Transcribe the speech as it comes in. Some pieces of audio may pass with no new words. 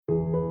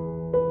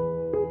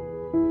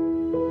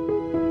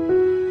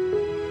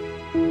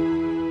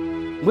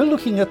We're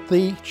looking at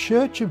the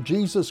Church of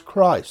Jesus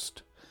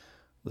Christ,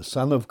 the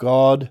Son of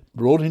God,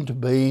 brought into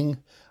being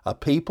a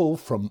people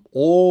from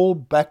all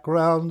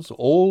backgrounds,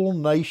 all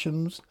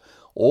nations,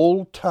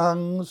 all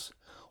tongues,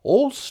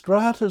 all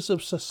stratas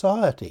of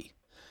society.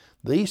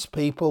 These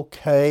people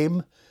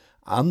came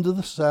under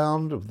the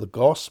sound of the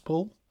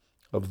gospel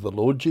of the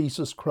Lord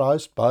Jesus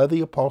Christ by the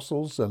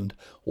apostles and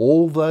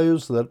all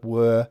those that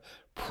were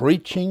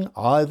preaching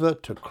either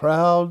to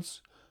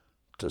crowds,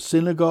 to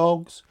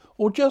synagogues,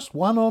 or just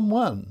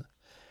one-on-one.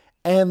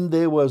 And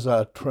there was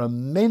a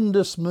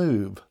tremendous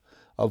move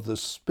of the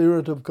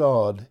Spirit of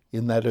God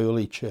in that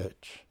early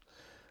church.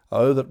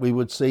 Oh, that we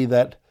would see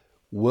that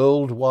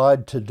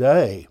worldwide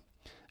today.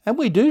 And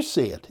we do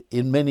see it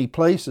in many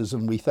places,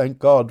 and we thank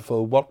God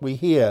for what we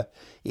hear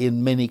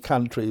in many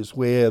countries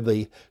where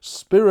the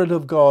Spirit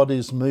of God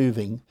is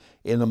moving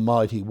in a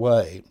mighty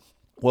way.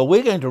 Well,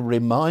 we're going to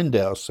remind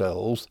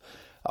ourselves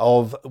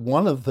of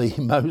one of the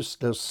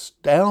most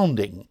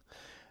astounding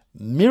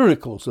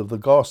miracles of the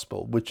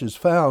gospel, which is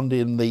found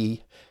in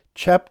the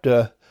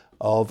chapter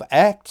of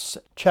Acts,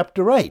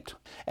 chapter 8.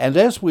 And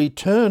as we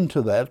turn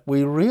to that,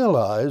 we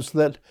realize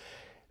that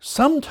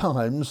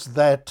sometimes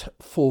that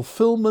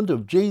fulfillment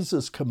of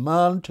Jesus'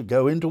 command to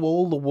go into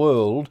all the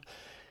world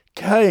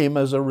came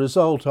as a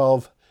result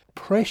of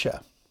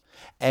pressure,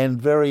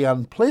 and very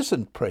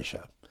unpleasant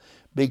pressure.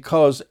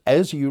 Because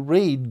as you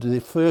read the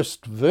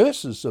first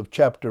verses of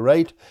chapter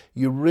 8,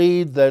 you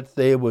read that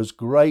there was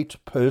great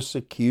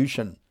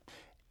persecution.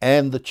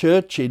 And the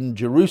church in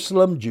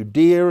Jerusalem,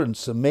 Judea and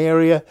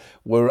Samaria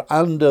were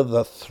under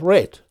the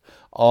threat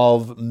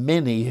of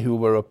many who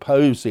were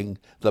opposing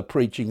the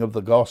preaching of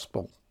the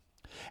gospel.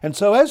 And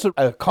so as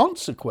a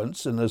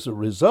consequence and as a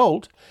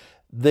result,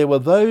 there were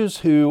those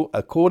who,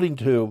 according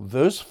to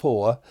verse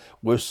 4,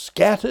 were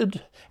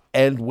scattered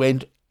and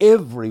went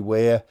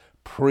everywhere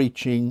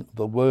preaching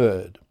the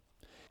word.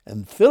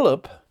 And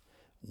Philip,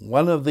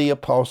 one of the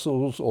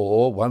apostles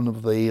or one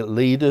of the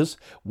leaders,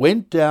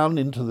 went down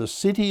into the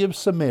city of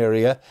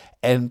Samaria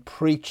and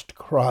preached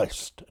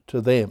Christ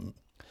to them.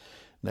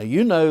 Now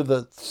you know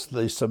that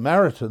the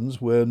Samaritans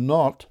were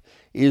not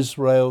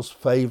Israel's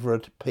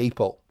favourite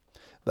people.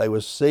 They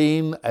were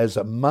seen as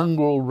a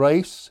mongrel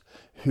race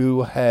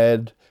who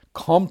had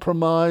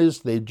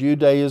compromised their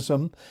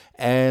Judaism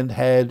and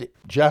had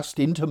just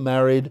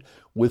intermarried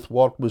with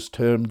what was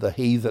termed the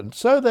heathen.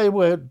 So they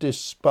were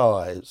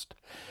despised.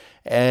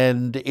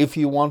 And if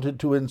you wanted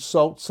to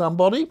insult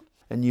somebody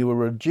and you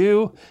were a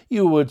Jew,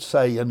 you would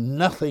say you're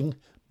nothing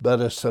but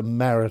a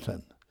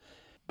Samaritan.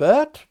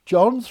 But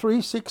John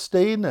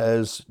 3:16,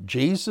 as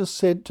Jesus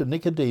said to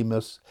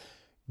Nicodemus,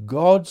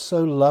 God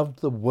so loved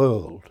the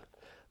world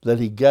that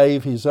he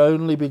gave his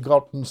only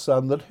begotten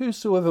Son, that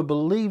whosoever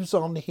believes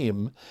on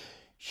him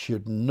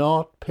should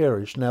not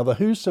perish. Now the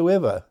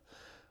whosoever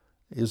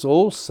is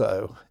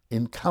also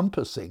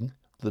encompassing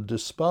the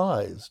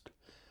despised,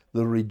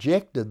 the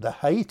rejected, the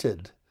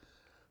hated,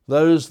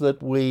 those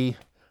that we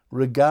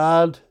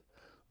regard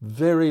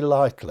very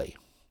lightly.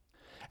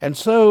 And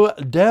so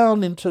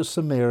down into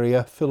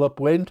Samaria Philip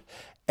went,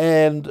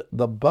 and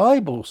the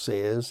Bible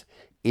says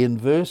in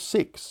verse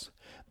 6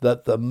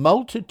 that the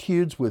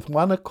multitudes with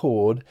one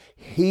accord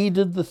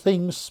heeded the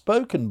things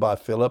spoken by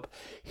Philip,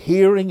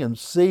 hearing and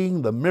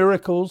seeing the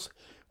miracles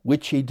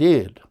which he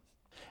did.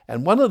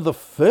 And one of the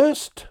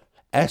first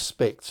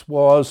aspects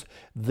was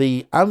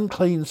the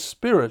unclean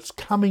spirits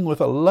coming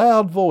with a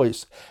loud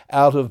voice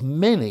out of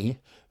many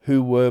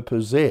who were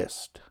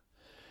possessed.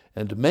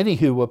 And many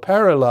who were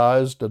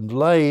paralyzed and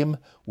lame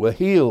were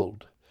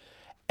healed.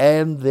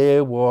 And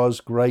there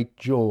was great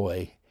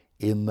joy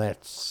in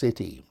that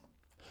city.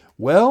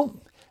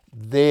 Well,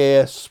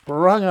 there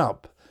sprung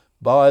up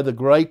by the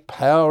great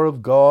power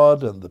of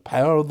God and the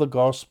power of the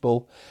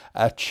gospel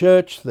a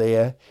church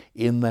there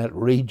in that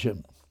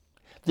region.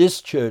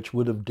 This church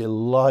would have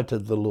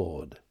delighted the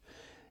Lord.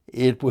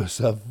 It was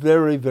a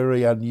very,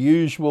 very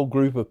unusual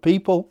group of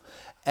people,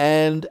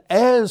 and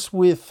as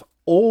with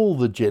all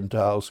the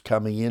Gentiles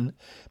coming in,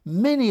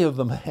 many of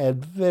them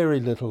had very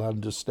little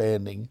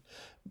understanding,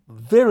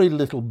 very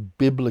little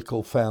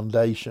biblical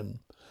foundation.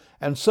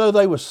 And so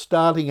they were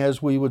starting,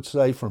 as we would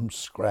say, from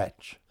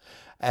scratch.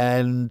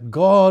 And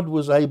God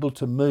was able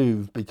to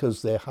move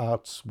because their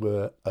hearts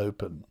were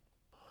open.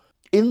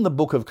 In the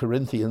book of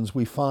Corinthians,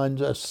 we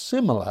find a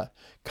similar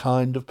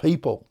kind of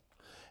people.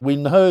 We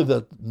know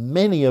that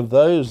many of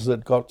those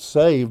that got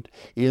saved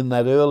in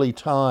that early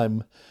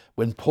time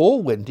when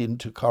Paul went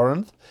into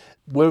Corinth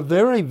were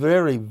very,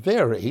 very,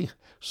 very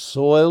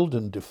soiled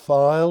and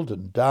defiled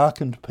and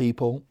darkened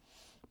people.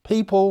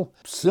 People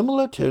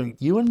similar to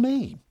you and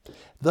me.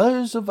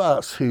 Those of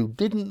us who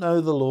didn't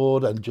know the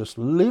Lord and just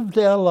lived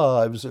our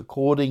lives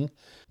according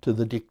to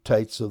the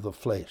dictates of the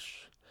flesh.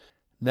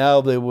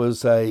 Now there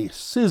was a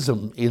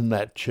schism in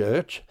that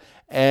church,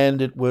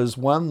 and it was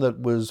one that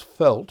was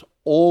felt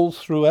all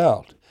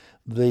throughout.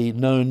 the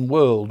known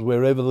world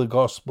wherever the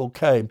gospel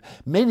came.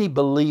 Many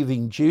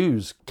believing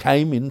Jews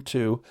came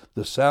into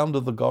the sound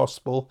of the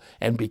gospel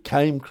and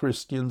became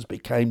Christians,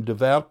 became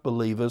devout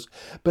believers,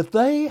 but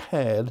they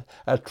had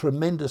a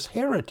tremendous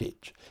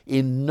heritage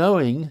in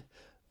knowing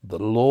the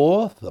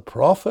law, the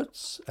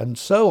prophets, and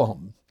so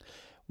on.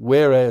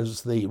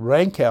 Whereas the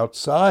rank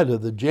outsider,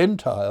 the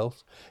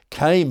Gentiles,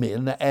 came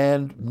in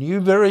and knew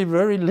very,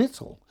 very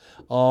little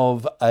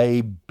of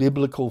a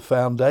biblical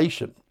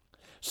foundation.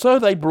 So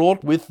they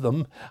brought with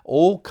them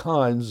all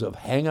kinds of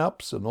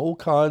hang-ups and all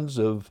kinds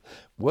of,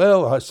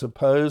 well, I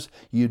suppose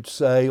you'd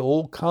say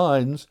all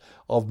kinds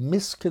of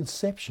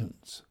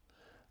misconceptions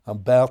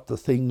about the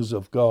things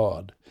of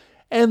God.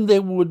 And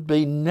there would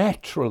be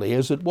naturally,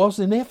 as it was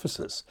in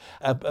Ephesus,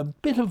 a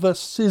bit of a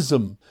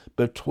schism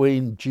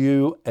between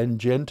Jew and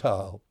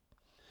Gentile.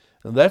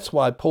 And that's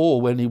why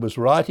Paul, when he was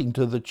writing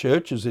to the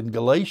churches in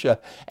Galatia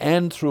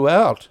and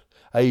throughout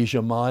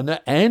Asia Minor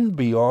and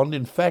beyond,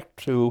 in fact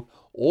to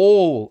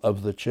all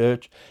of the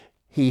church,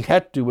 he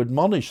had to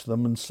admonish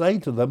them and say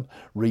to them,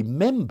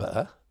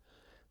 remember,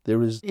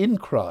 there is in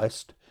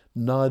Christ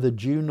neither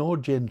Jew nor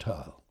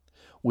Gentile.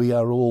 We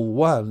are all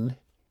one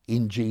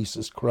in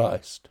Jesus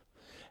Christ.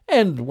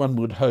 And one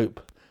would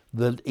hope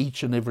that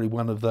each and every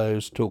one of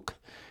those took,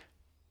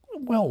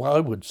 well, I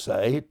would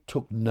say,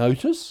 took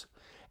notice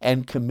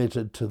and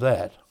committed to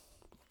that.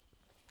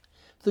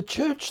 The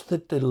church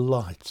that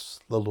delights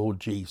the Lord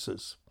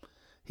Jesus,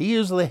 he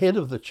is the head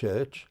of the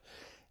church,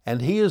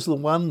 and he is the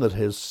one that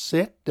has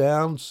set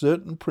down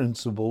certain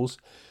principles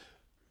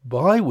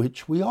by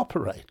which we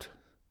operate.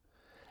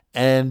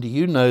 And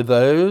you know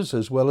those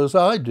as well as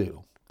I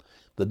do.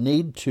 The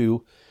need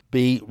to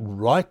be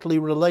rightly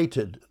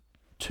related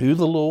to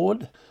the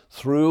Lord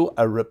through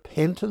a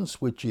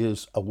repentance which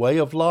is a way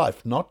of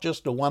life, not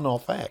just a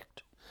one-off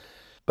act,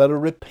 but a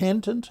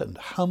repentant and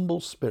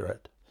humble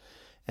spirit,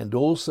 and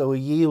also a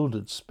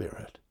yielded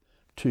spirit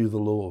to the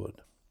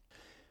Lord.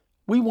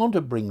 We want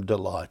to bring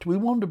delight. We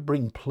want to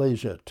bring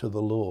pleasure to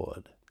the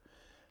Lord.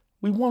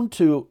 We want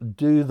to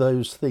do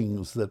those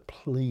things that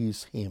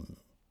please him.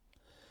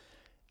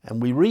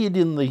 And we read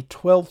in the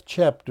 12th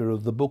chapter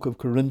of the book of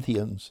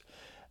Corinthians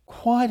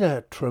quite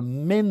a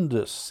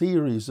tremendous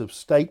series of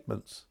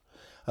statements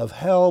of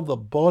how the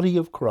body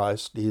of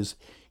Christ is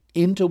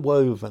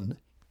interwoven,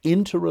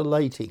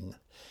 interrelating,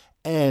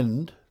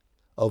 and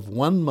of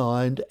one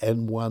mind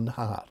and one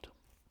heart.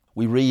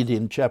 We read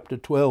in chapter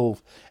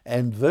 12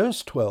 and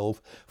verse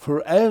 12,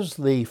 for as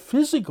the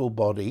physical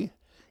body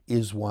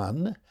is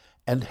one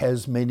and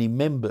has many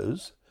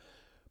members,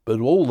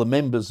 but all the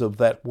members of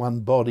that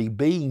one body,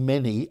 being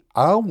many,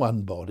 are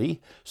one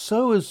body,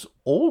 so is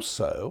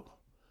also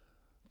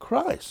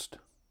Christ.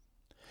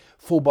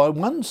 For by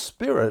one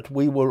Spirit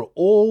we were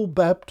all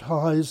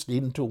baptized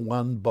into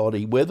one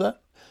body, whether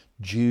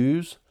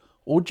Jews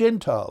or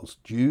Gentiles,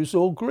 Jews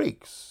or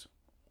Greeks,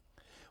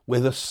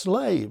 whether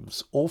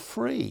slaves or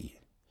free,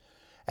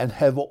 and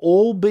have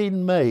all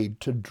been made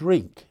to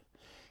drink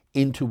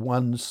into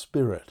one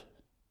Spirit.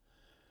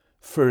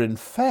 For in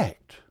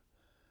fact,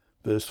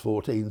 verse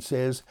 14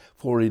 says,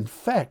 for in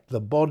fact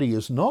the body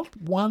is not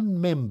one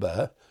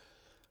member,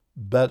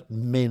 but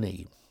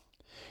many.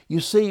 You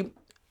see,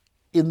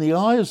 in the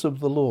eyes of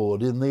the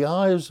Lord, in the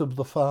eyes of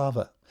the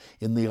Father,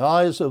 in the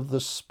eyes of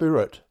the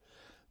Spirit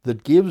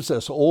that gives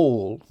us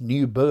all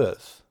new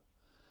birth,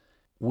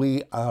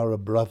 we are a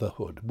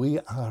brotherhood. We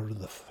are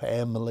the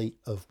family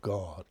of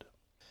God.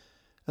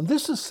 And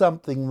this is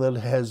something that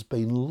has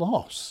been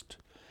lost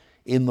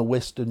in the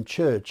Western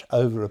Church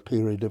over a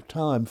period of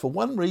time for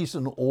one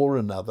reason or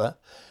another.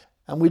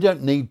 And we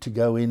don't need to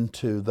go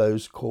into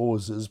those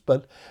causes,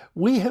 but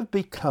we have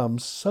become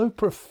so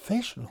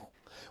professional.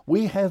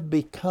 We have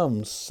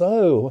become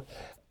so,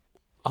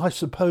 I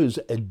suppose,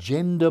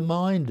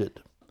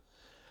 agenda-minded.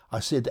 I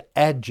said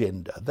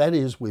agenda. That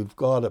is, we've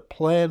got a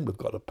plan, we've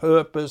got a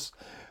purpose,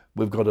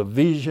 we've got a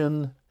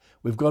vision,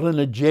 we've got an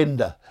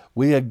agenda.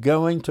 We are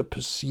going to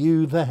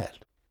pursue that.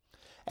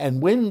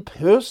 And when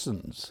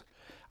persons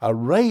are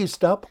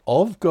raised up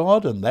of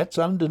God, and that's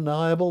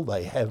undeniable,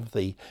 they have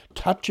the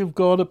touch of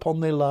God upon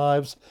their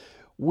lives,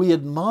 we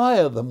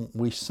admire them.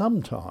 We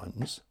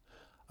sometimes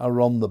are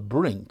on the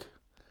brink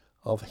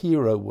of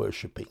hero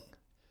worshipping,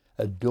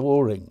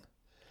 adoring,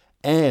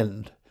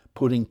 and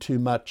putting too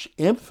much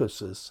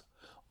emphasis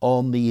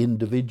on the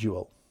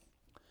individual.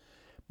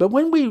 But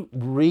when we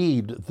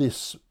read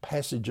this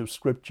passage of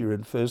Scripture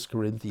in 1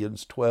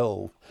 Corinthians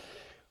 12,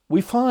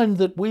 we find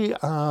that we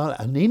are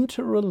an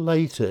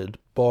interrelated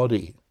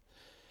body,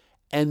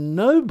 and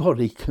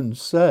nobody can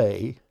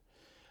say,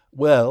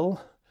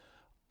 well,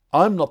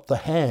 I'm not the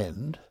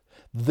hand,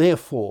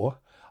 therefore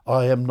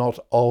I am not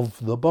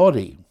of the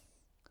body.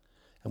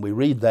 And we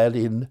read that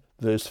in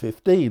verse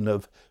 15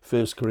 of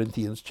 1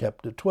 Corinthians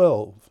chapter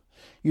 12.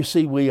 You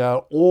see, we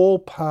are all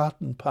part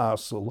and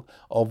parcel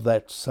of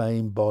that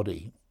same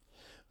body.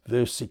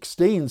 Verse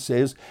 16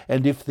 says,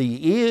 and if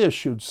the ear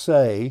should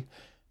say,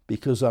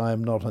 because I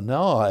am not an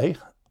eye,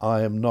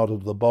 I am not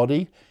of the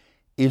body,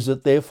 is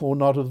it therefore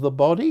not of the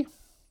body?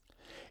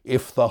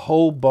 If the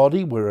whole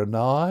body were an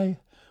eye,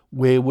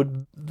 where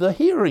would the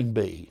hearing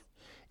be?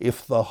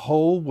 If the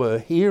whole were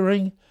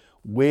hearing,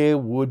 where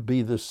would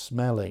be the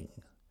smelling?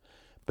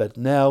 But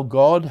now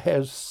God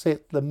has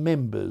set the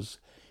members,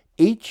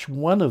 each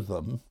one of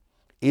them,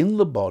 in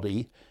the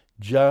body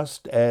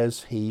just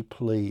as he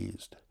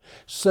pleased.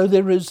 So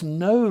there is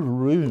no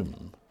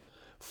room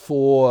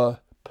for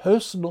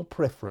personal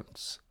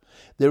preference.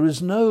 There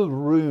is no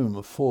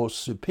room for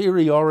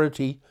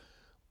superiority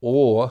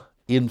or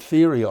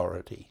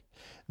inferiority.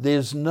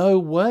 There's no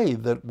way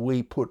that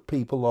we put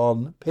people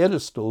on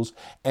pedestals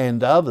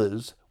and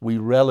others we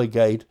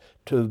relegate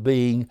to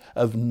being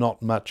of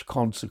not much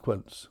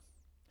consequence.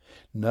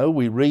 No,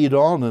 we read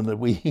on and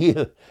we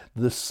hear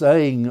the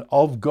saying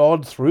of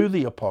God through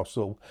the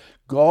apostle,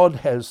 God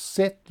has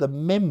set the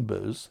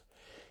members,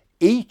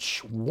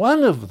 each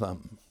one of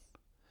them,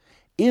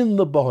 in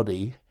the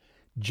body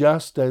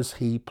just as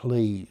he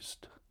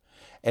pleased.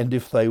 And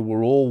if they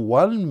were all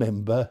one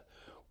member,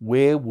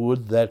 where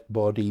would that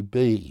body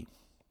be?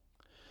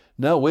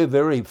 Now, we're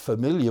very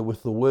familiar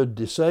with the word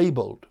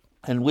disabled,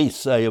 and we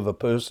say of a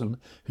person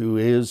who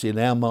is, in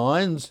our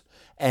minds,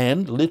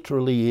 and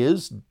literally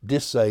is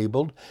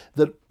disabled,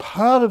 that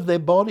part of their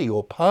body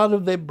or part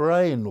of their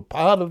brain or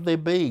part of their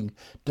being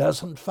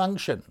doesn't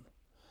function.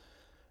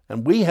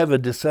 And we have a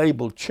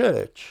disabled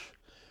church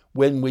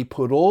when we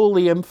put all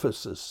the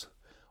emphasis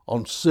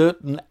on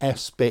certain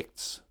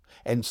aspects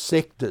and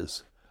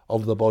sectors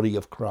of the body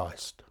of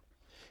Christ.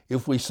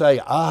 If we say,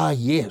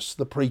 yes,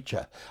 the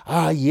preacher,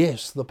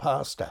 yes, the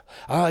pastor,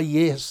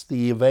 yes,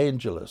 the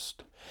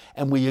evangelist,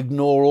 and we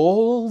ignore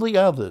all the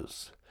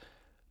others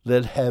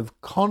that have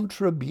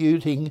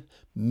contributing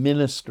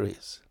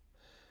ministries,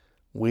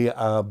 we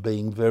are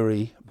being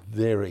very,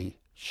 very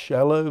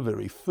shallow,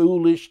 very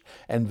foolish,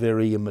 and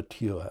very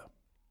immature.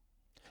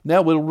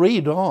 Now we'll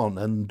read on,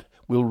 and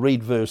we'll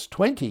read verse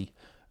 20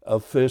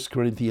 of 1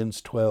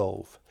 Corinthians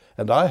 12,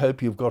 and I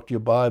hope you've got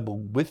your Bible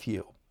with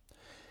you.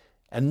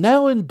 And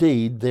now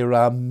indeed there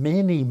are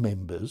many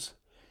members,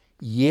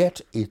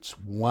 yet it's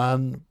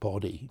one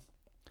body.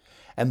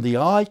 And the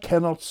eye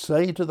cannot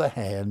say to the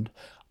hand,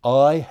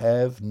 I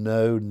have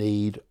no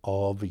need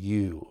of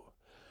you.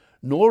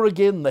 Nor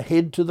again the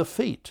head to the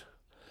feet,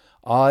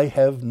 I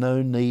have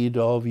no need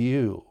of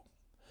you.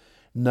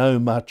 No,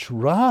 much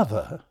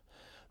rather,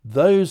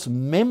 those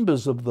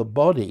members of the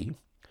body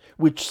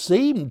which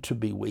seem to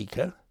be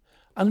weaker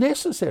are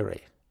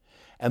necessary.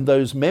 And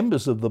those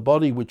members of the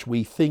body which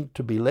we think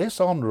to be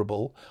less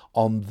honourable,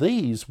 on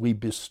these we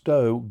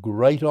bestow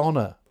great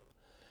honour.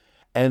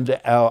 And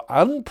our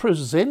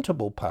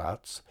unpresentable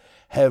parts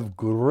have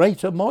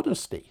greater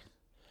modesty,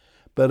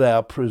 but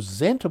our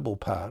presentable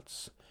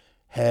parts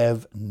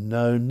have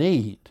no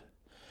need.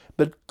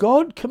 But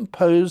God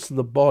composed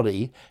the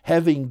body,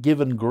 having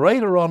given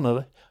greater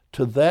honour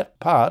to that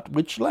part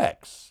which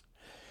lacks,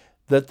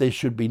 that there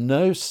should be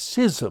no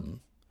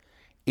schism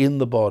in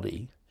the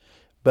body,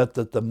 but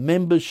that the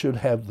members should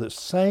have the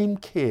same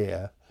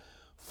care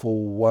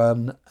for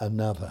one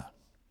another.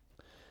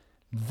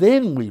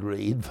 Then we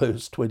read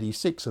verse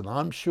 26, and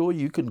I'm sure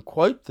you can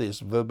quote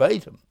this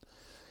verbatim.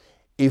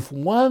 If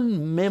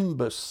one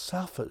member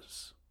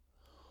suffers,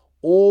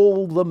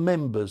 all the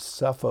members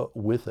suffer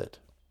with it.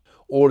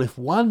 Or if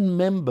one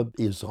member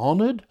is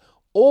honoured,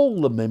 all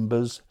the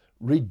members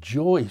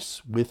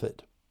rejoice with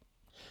it.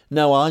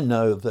 Now I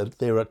know that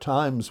there are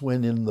times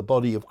when in the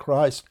body of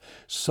Christ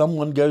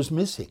someone goes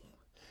missing.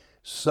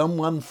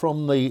 Someone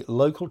from the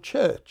local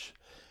church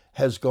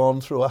has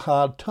gone through a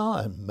hard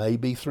time,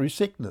 maybe through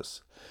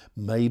sickness,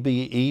 maybe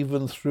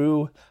even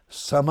through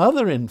some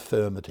other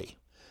infirmity,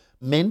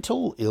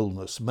 mental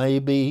illness,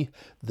 maybe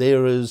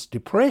there is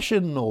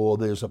depression or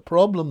there's a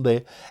problem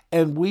there,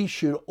 and we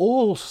should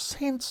all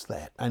sense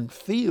that and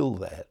feel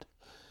that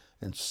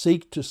and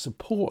seek to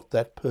support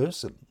that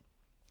person.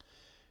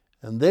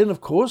 And then,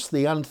 of course,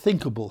 the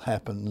unthinkable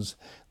happens,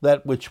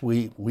 that which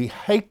we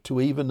hate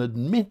to even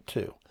admit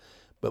to.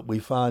 But we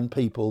find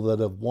people that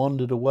have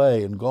wandered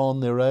away and gone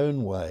their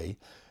own way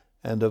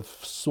and have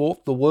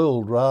sought the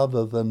world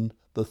rather than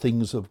the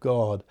things of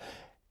God.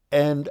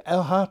 And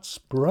our hearts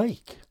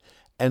break,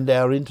 and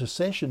our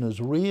intercession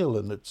is real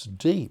and it's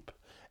deep.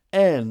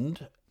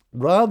 And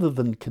rather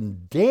than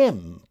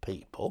condemn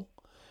people,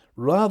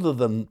 rather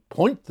than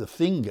point the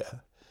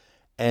finger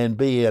and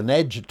be an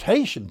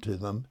agitation to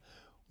them,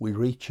 we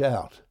reach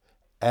out.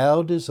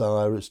 Our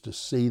desire is to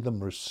see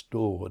them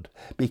restored,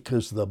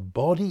 because the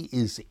body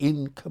is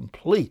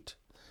incomplete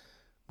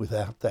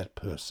without that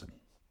person.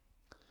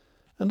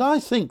 And I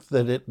think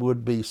that it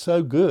would be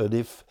so good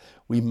if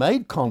we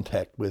made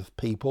contact with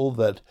people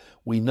that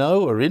we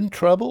know are in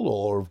trouble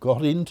or have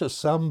got into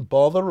some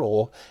bother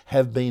or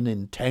have been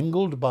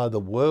entangled by the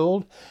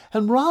world,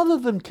 and rather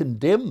than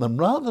condemn them,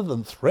 rather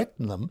than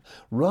threaten them,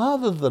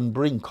 rather than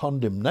bring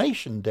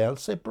condemnation down,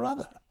 say,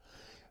 brother,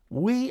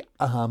 we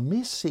are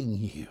missing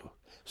you.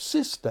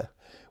 Sister,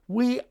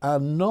 we are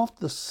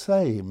not the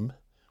same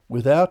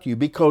without you,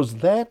 because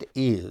that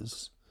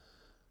is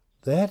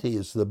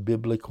the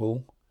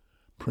biblical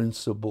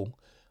principle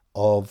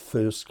of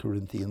 1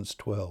 Corinthians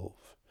 12.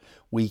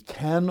 We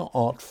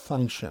cannot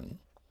function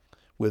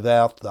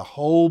without the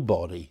whole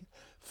body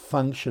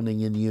functioning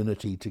in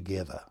unity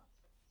together.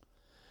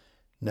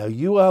 Now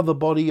you are the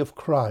body of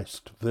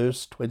Christ,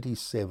 verse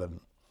 27,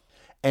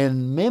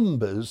 and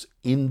members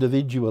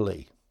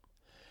individually.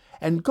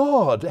 And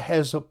God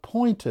has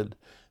appointed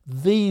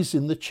these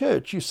in the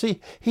church. You see,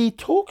 he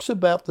talks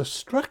about the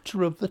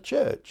structure of the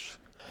church.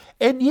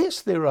 And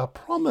yes, there are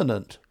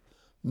prominent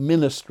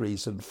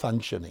ministries and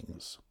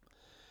functionings.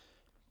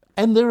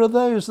 And there are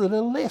those that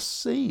are less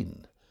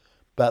seen,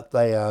 but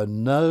they are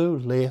no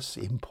less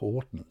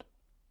important.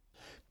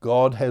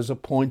 God has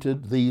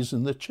appointed these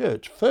in the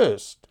church.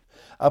 First,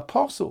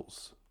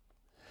 apostles.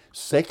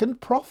 Second,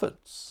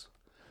 prophets.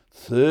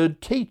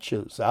 Third,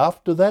 teachers.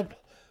 After that,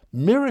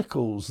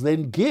 miracles.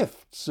 Then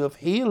gifts of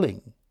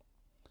healing,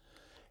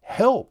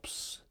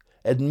 helps,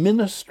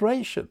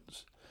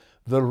 administrations,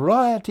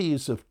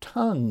 varieties of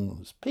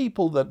tongues,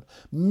 people that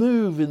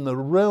move in the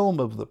realm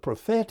of the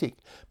prophetic,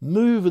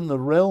 move in the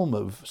realm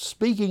of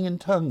speaking in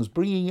tongues,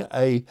 bringing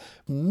a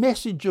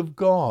message of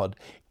God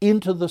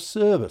into the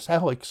service.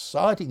 How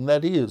exciting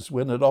that is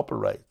when it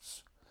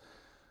operates.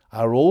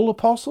 Are all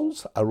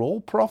apostles? Are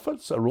all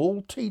prophets? Are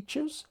all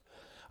teachers?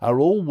 Are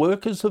all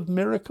workers of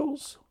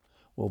miracles?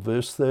 Well,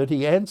 verse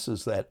 30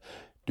 answers that.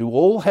 Do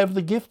all have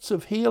the gifts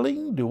of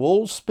healing? Do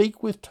all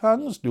speak with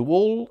tongues? Do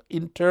all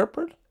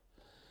interpret?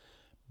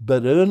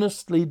 But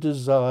earnestly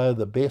desire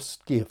the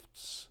best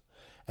gifts,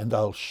 and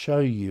I'll show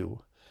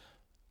you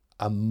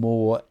a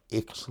more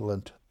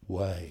excellent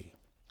way.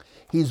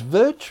 He's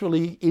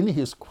virtually, in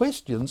his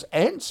questions,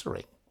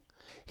 answering.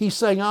 He's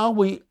saying, are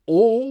we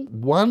all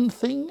one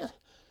thing?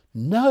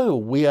 No,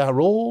 we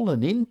are all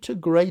an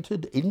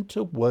integrated,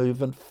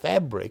 interwoven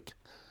fabric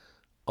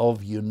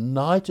of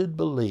united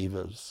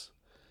believers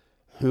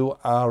who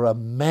are a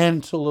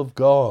mantle of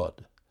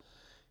God.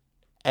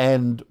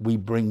 And we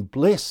bring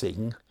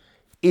blessing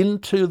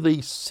into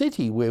the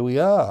city where we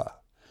are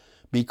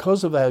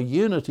because of our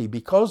unity,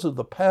 because of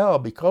the power,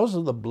 because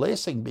of the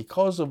blessing,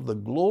 because of the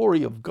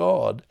glory of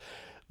God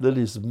that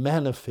is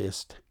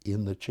manifest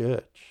in the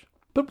church.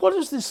 But what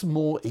is this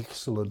more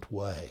excellent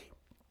way?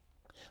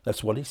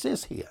 That's what he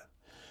says here.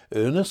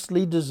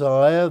 Earnestly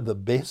desire the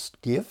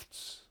best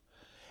gifts,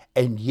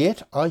 and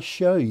yet I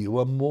show you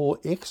a more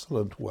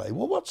excellent way.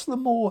 Well, what's the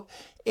more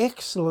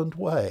excellent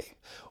way?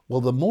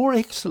 Well, the more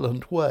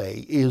excellent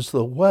way is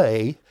the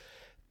way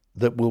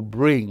that will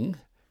bring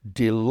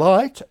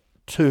delight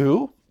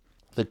to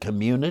the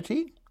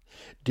community,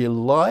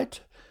 delight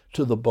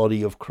to the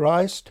body of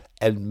Christ,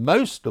 and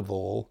most of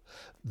all,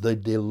 the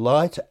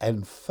delight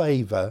and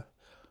favour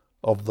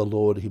of the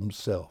Lord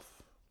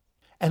himself.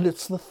 And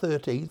it's the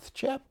 13th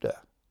chapter.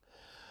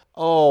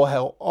 Oh,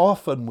 how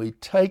often we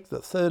take the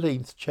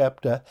 13th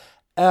chapter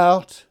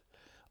out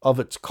of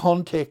its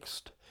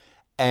context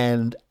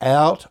and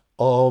out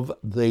of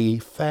the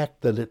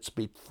fact that it's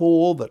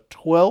before the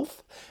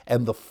 12th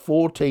and the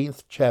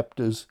 14th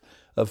chapters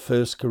of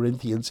 1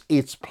 Corinthians.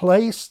 It's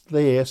placed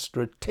there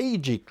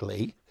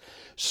strategically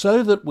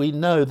so that we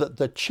know that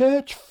the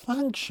church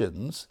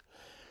functions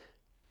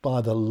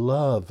by the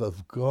love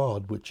of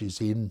God which is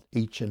in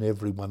each and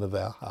every one of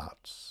our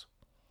hearts.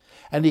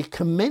 And he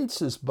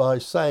commences by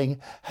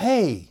saying,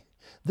 hey,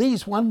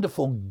 these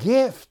wonderful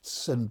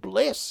gifts and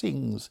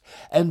blessings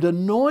and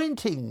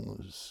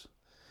anointings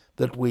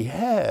that we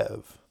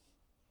have,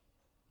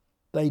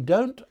 they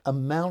don't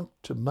amount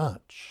to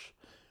much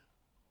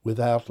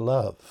without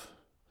love.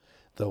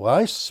 Though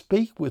I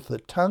speak with the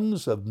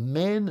tongues of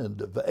men and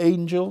of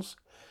angels,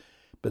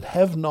 but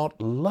have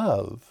not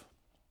love,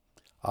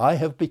 I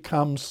have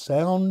become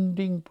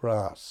sounding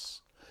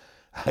brass,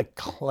 a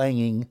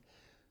clanging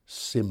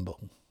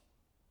cymbal.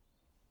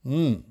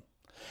 And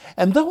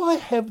though I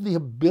have the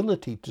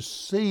ability to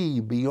see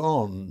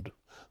beyond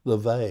the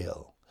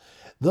veil,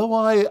 though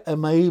I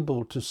am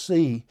able to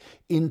see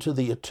into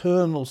the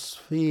eternal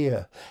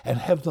sphere and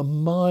have the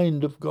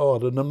mind of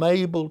God and am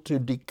able to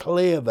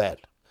declare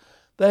that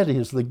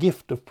is the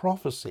gift of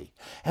prophecy,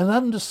 and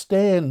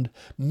understand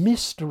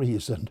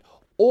mysteries and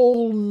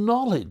all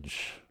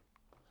knowledge,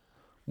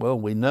 well,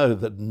 we know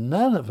that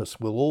none of us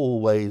will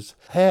always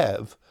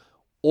have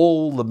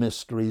all the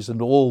mysteries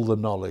and all the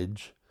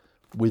knowledge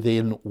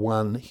within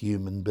one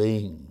human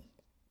being.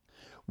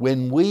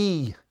 When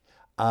we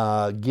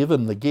are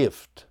given the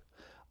gift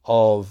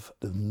of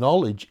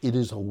knowledge, it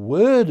is a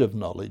word of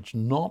knowledge,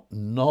 not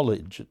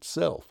knowledge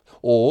itself.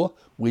 Or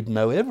we'd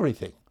know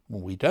everything.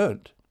 Well, we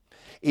don't.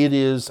 It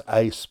is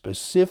a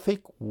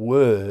specific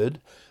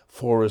word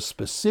for a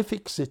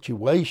specific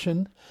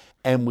situation,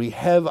 and we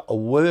have a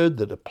word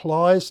that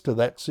applies to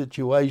that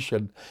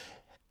situation,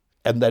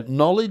 and that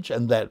knowledge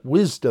and that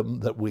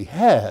wisdom that we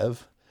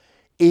have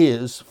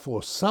is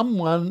for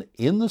someone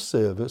in the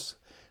service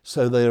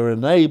so they are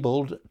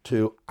enabled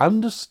to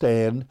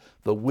understand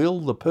the will,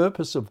 the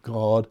purpose of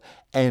God,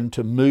 and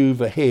to move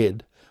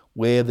ahead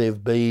where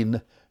they've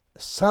been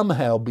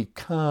somehow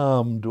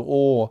becalmed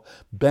or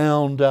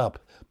bound up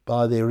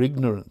by their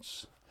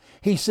ignorance.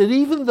 He said,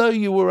 even though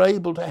you were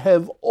able to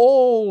have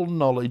all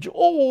knowledge,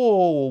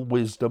 all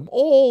wisdom,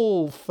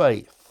 all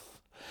faith,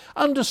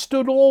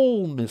 understood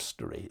all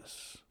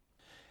mysteries,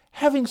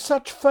 having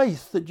such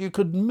faith that you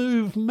could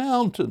move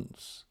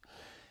mountains,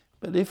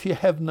 but if you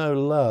have no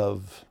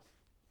love,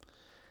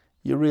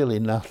 you're really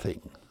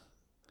nothing.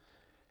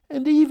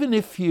 And even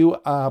if you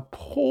are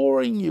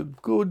pouring your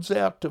goods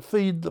out to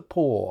feed the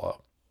poor,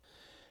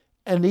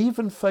 and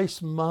even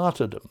face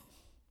martyrdom,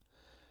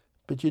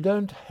 but you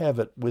don't have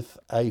it with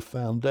a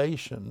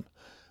foundation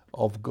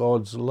of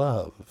God's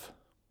love,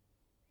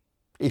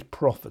 it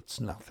profits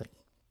nothing.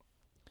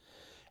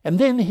 And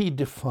then he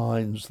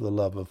defines the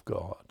love of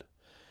God.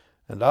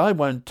 And I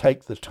won't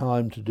take the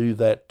time to do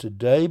that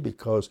today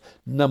because,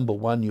 number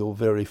one, you're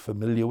very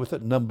familiar with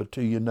it. Number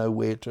two, you know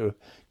where to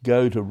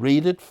go to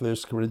read it, 1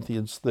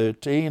 Corinthians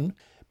 13.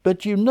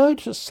 But you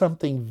notice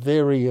something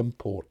very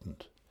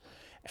important,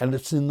 and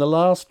it's in the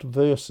last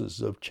verses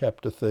of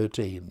chapter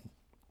 13.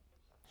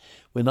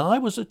 When I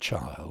was a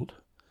child,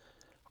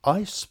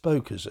 I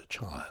spoke as a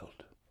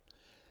child.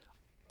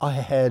 I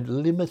had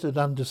limited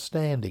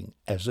understanding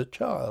as a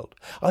child.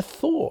 I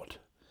thought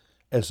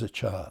as a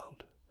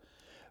child.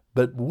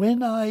 But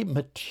when I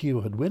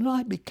matured, when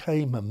I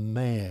became a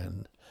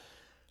man,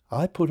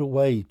 I put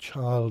away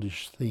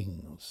childish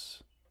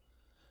things.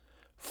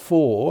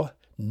 For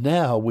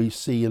now we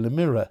see in a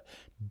mirror,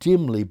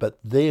 dimly, but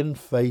then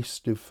face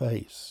to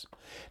face.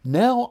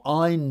 Now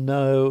I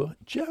know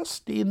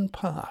just in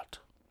part.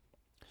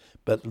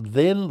 But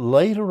then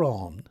later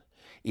on,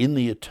 in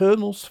the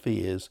eternal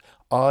spheres,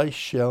 I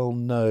shall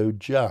know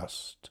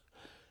just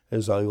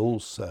as I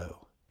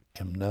also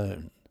am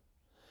known.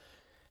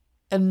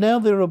 And now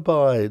there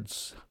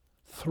abides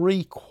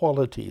three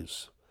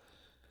qualities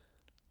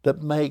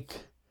that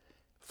make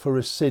for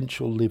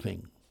essential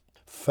living: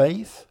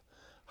 faith,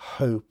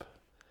 hope,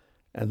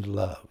 and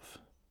love.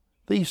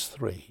 These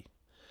three,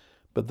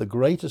 but the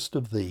greatest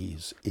of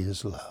these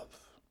is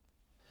love.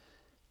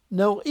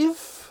 Now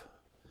if,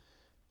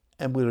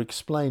 and we're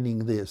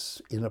explaining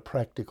this in a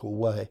practical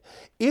way,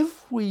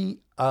 if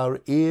we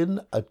are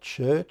in a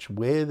church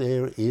where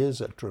there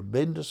is a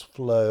tremendous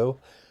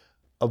flow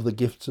of the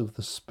gifts of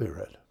the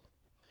Spirit,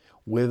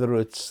 whether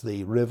it's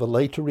the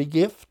revelatory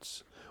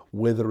gifts,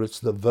 whether it's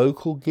the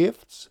vocal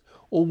gifts,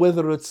 or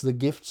whether it's the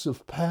gifts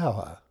of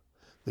power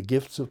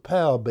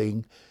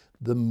being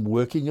the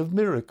working of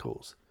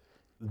miracles,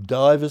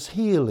 divers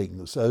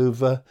healings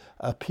over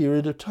a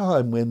period of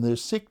time. When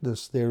there's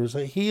sickness, there is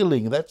a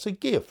healing. That's a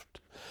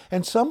gift.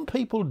 And some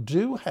people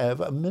do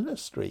have a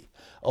ministry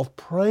of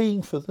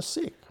praying for the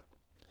sick,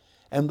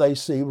 and they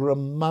see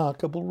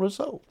remarkable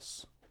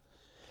results.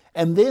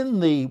 And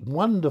then the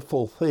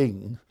wonderful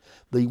thing,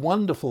 the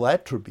wonderful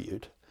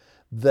attribute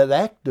that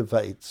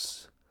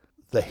activates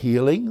the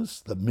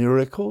healings, the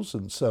miracles,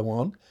 and so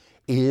on,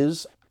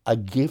 is a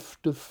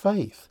gift of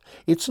faith.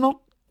 It's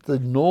not the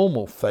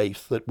normal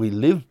faith that we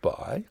live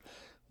by,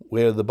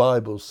 where the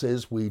Bible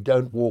says we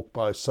don't walk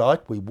by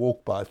sight, we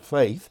walk by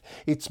faith.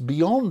 It's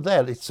beyond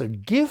that. It's a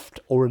gift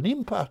or an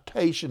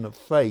impartation of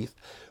faith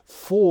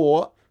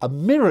for a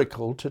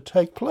miracle to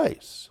take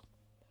place.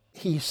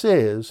 He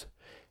says,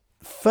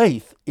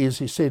 faith is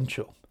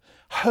essential.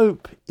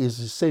 Hope is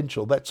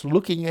essential. That's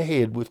looking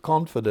ahead with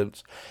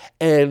confidence.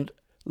 And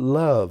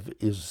love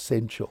is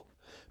essential.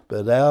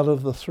 But out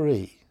of the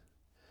three,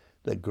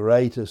 the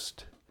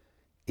greatest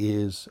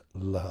is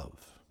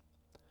love.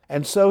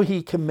 And so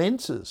he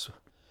commences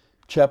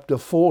chapter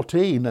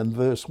 14 and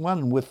verse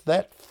 1 with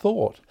that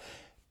thought: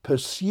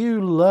 pursue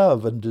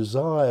love and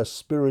desire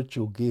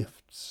spiritual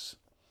gifts.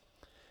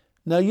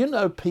 Now, you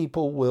know,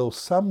 people will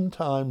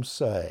sometimes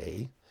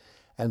say,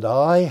 and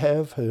I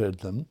have heard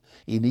them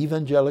in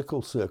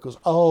evangelical circles,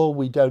 oh,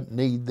 we don't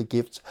need the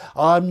gifts.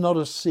 I'm not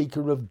a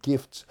seeker of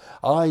gifts.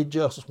 I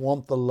just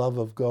want the love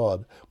of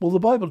God. Well, the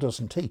Bible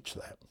doesn't teach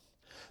that.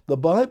 The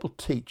Bible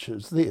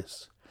teaches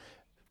this.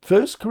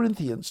 1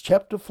 Corinthians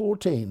chapter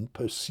 14,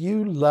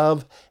 pursue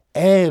love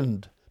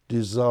and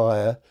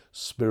desire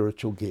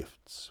spiritual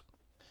gifts.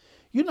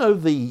 You know,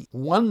 the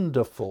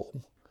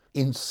wonderful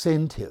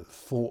incentive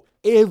for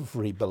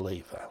every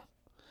believer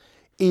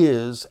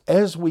is,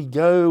 as we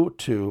go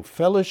to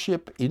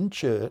fellowship in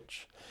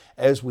church,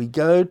 as we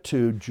go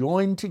to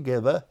join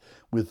together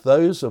with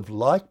those of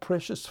like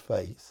precious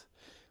faith,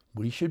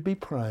 we should be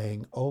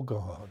praying, oh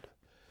God,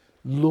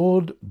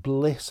 Lord,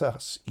 bless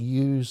us,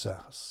 use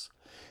us.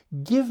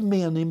 Give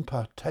me an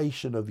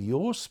impartation of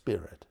your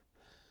Spirit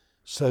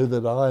so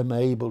that I am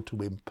able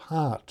to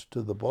impart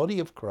to the body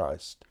of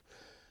Christ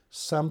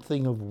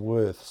something of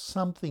worth,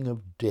 something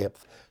of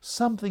depth,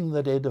 something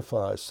that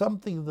edifies,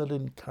 something that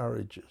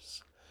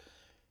encourages.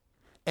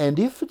 And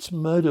if it's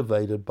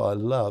motivated by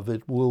love,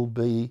 it will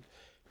be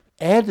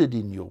added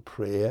in your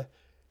prayer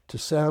to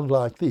sound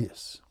like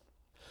this: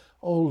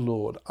 oh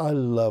Lord, I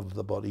love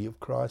the body of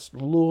Christ.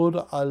 Lord,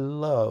 I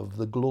love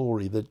the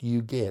glory that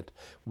you get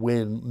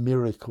when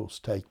miracles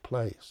take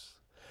place.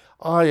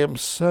 I am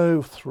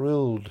so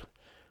thrilled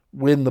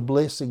when the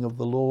blessing of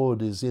the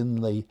Lord is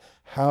in the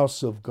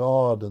house of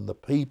God and the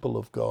people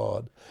of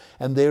God,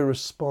 and they're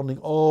responding,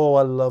 oh,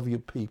 I love your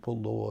people,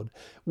 Lord.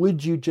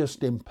 Would you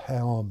just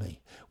empower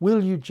me?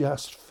 Will you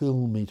just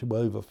fill me to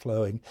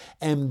overflowing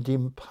and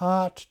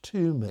impart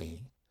to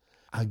me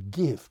a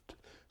gift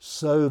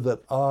so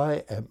that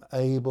I am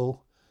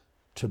able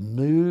to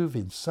move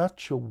in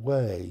such a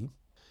way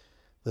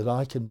that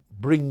I can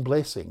bring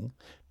blessing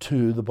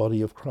to the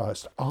body of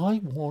Christ. I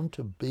want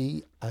to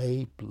be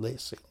a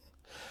blessing.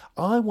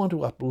 I want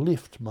to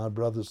uplift my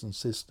brothers and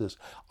sisters.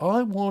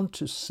 I want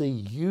to see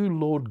you,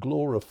 Lord,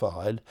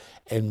 glorified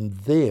and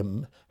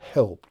them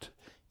helped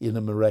in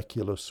a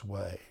miraculous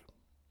way.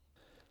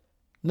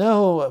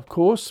 Now, of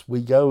course,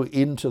 we go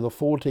into the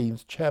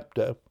 14th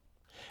chapter,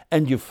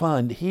 and you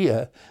find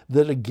here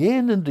that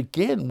again and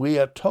again we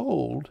are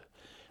told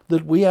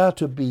that we are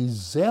to be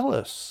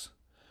zealous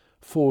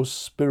for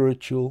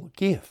spiritual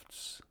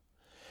gifts.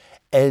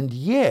 And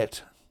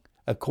yet,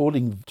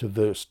 according to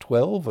verse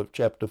 12 of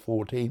chapter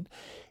 14,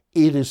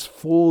 it is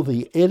for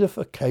the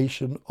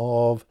edification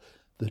of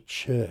the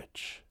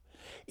church.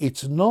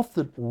 It's not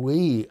that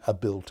we are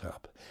built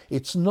up.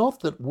 It's not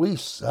that we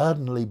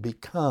suddenly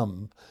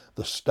become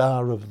the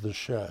star of the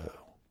show.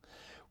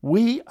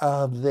 We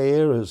are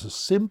there as a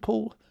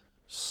simple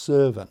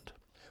servant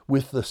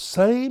with the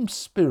same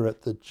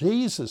spirit that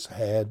Jesus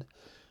had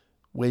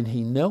when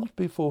he knelt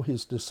before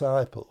his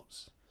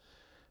disciples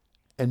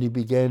and he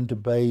began to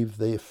bathe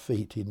their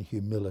feet in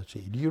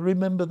humility. Do you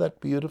remember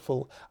that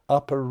beautiful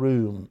upper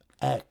room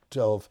act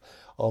of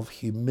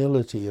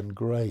humility and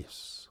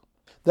grace?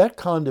 That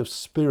kind of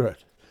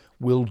spirit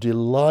will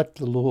delight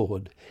the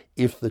Lord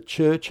if the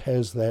church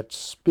has that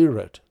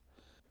spirit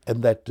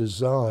and that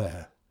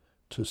desire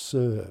to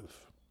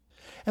serve.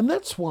 And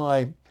that's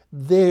why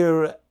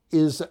there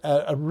is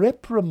a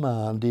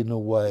reprimand in a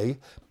way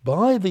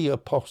by the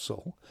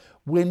apostle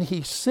when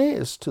he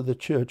says to the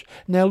church,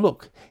 now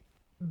look,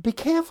 be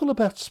careful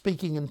about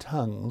speaking in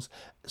tongues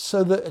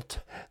so that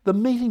the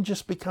meeting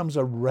just becomes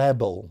a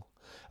rabble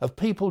of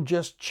people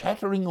just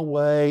chattering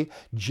away,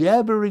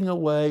 jabbering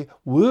away,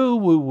 woo,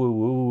 woo, woo,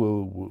 woo,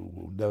 woo, woo,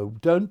 woo. No,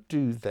 don't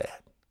do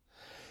that.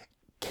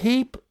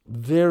 Keep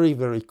very,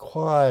 very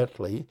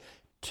quietly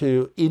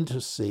to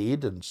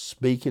intercede and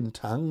speak in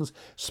tongues.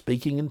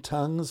 Speaking in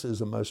tongues is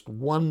a most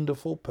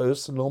wonderful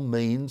personal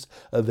means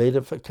of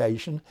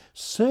edification.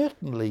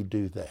 Certainly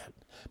do that.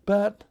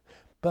 But,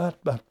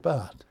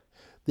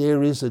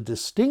 there is a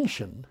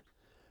distinction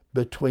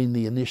between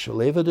the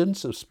initial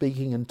evidence of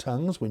speaking in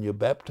tongues when you're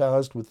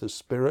baptized with the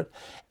Spirit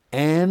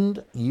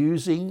and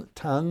using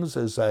tongues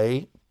as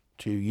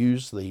to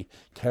use the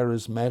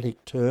charismatic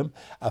term,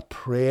 a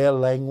prayer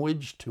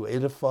language to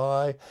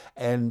edify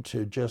and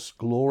to just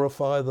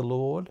glorify the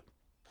Lord.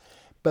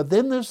 But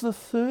then there's the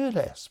third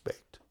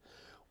aspect,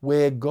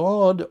 where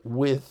God,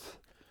 with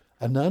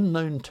an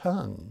unknown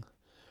tongue,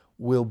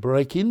 will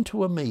break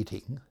into a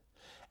meeting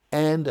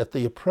and at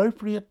the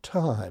appropriate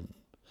time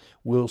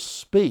will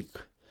speak,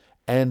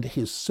 and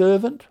his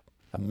servant,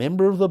 a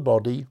member of the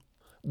body,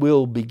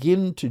 will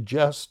begin to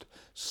just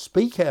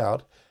speak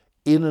out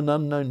in an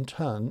unknown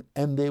tongue,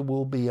 and there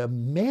will be a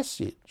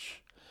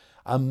message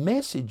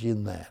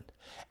in that.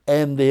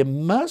 And there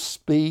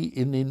must be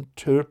an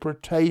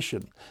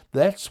interpretation.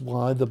 That's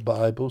why the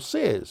Bible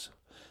says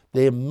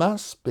there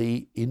must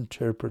be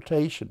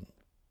interpretation.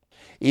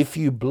 If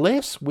you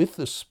bless with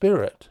the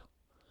Spirit,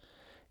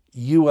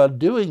 you are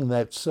doing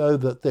that so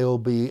that there will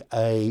be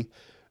a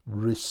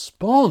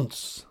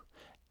response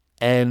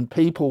and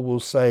people will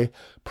say,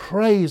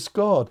 praise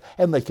God.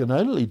 And they can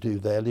only do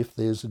that if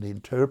there's an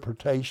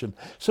interpretation.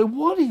 So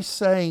what he's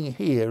saying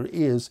here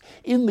is,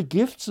 in the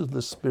gifts of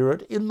the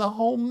Spirit, in the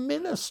whole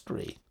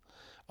ministry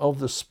of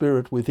the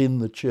Spirit within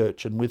the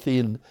church and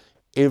within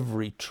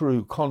every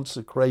true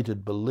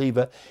consecrated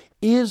believer,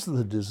 is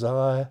the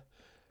desire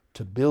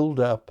to build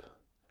up,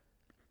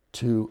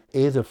 to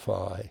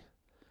edify,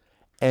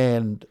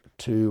 and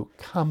to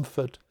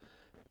comfort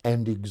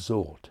and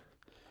exhort.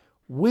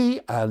 We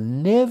are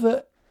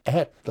never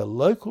at the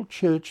local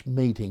church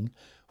meeting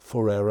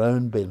for our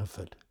own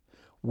benefit.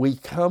 We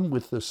come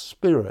with the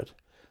spirit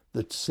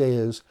that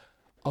says,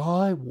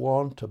 I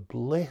want to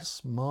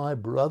bless my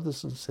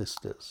brothers and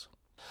sisters.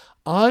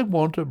 I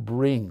want to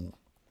bring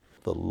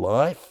the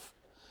life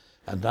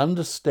and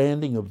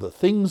understanding of the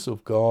things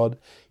of God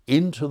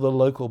into the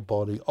local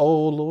body.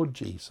 Oh, Lord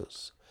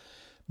Jesus,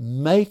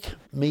 make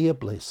me a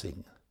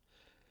blessing.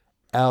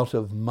 Out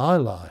of my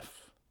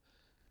life,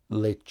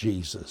 let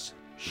Jesus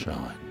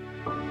shine.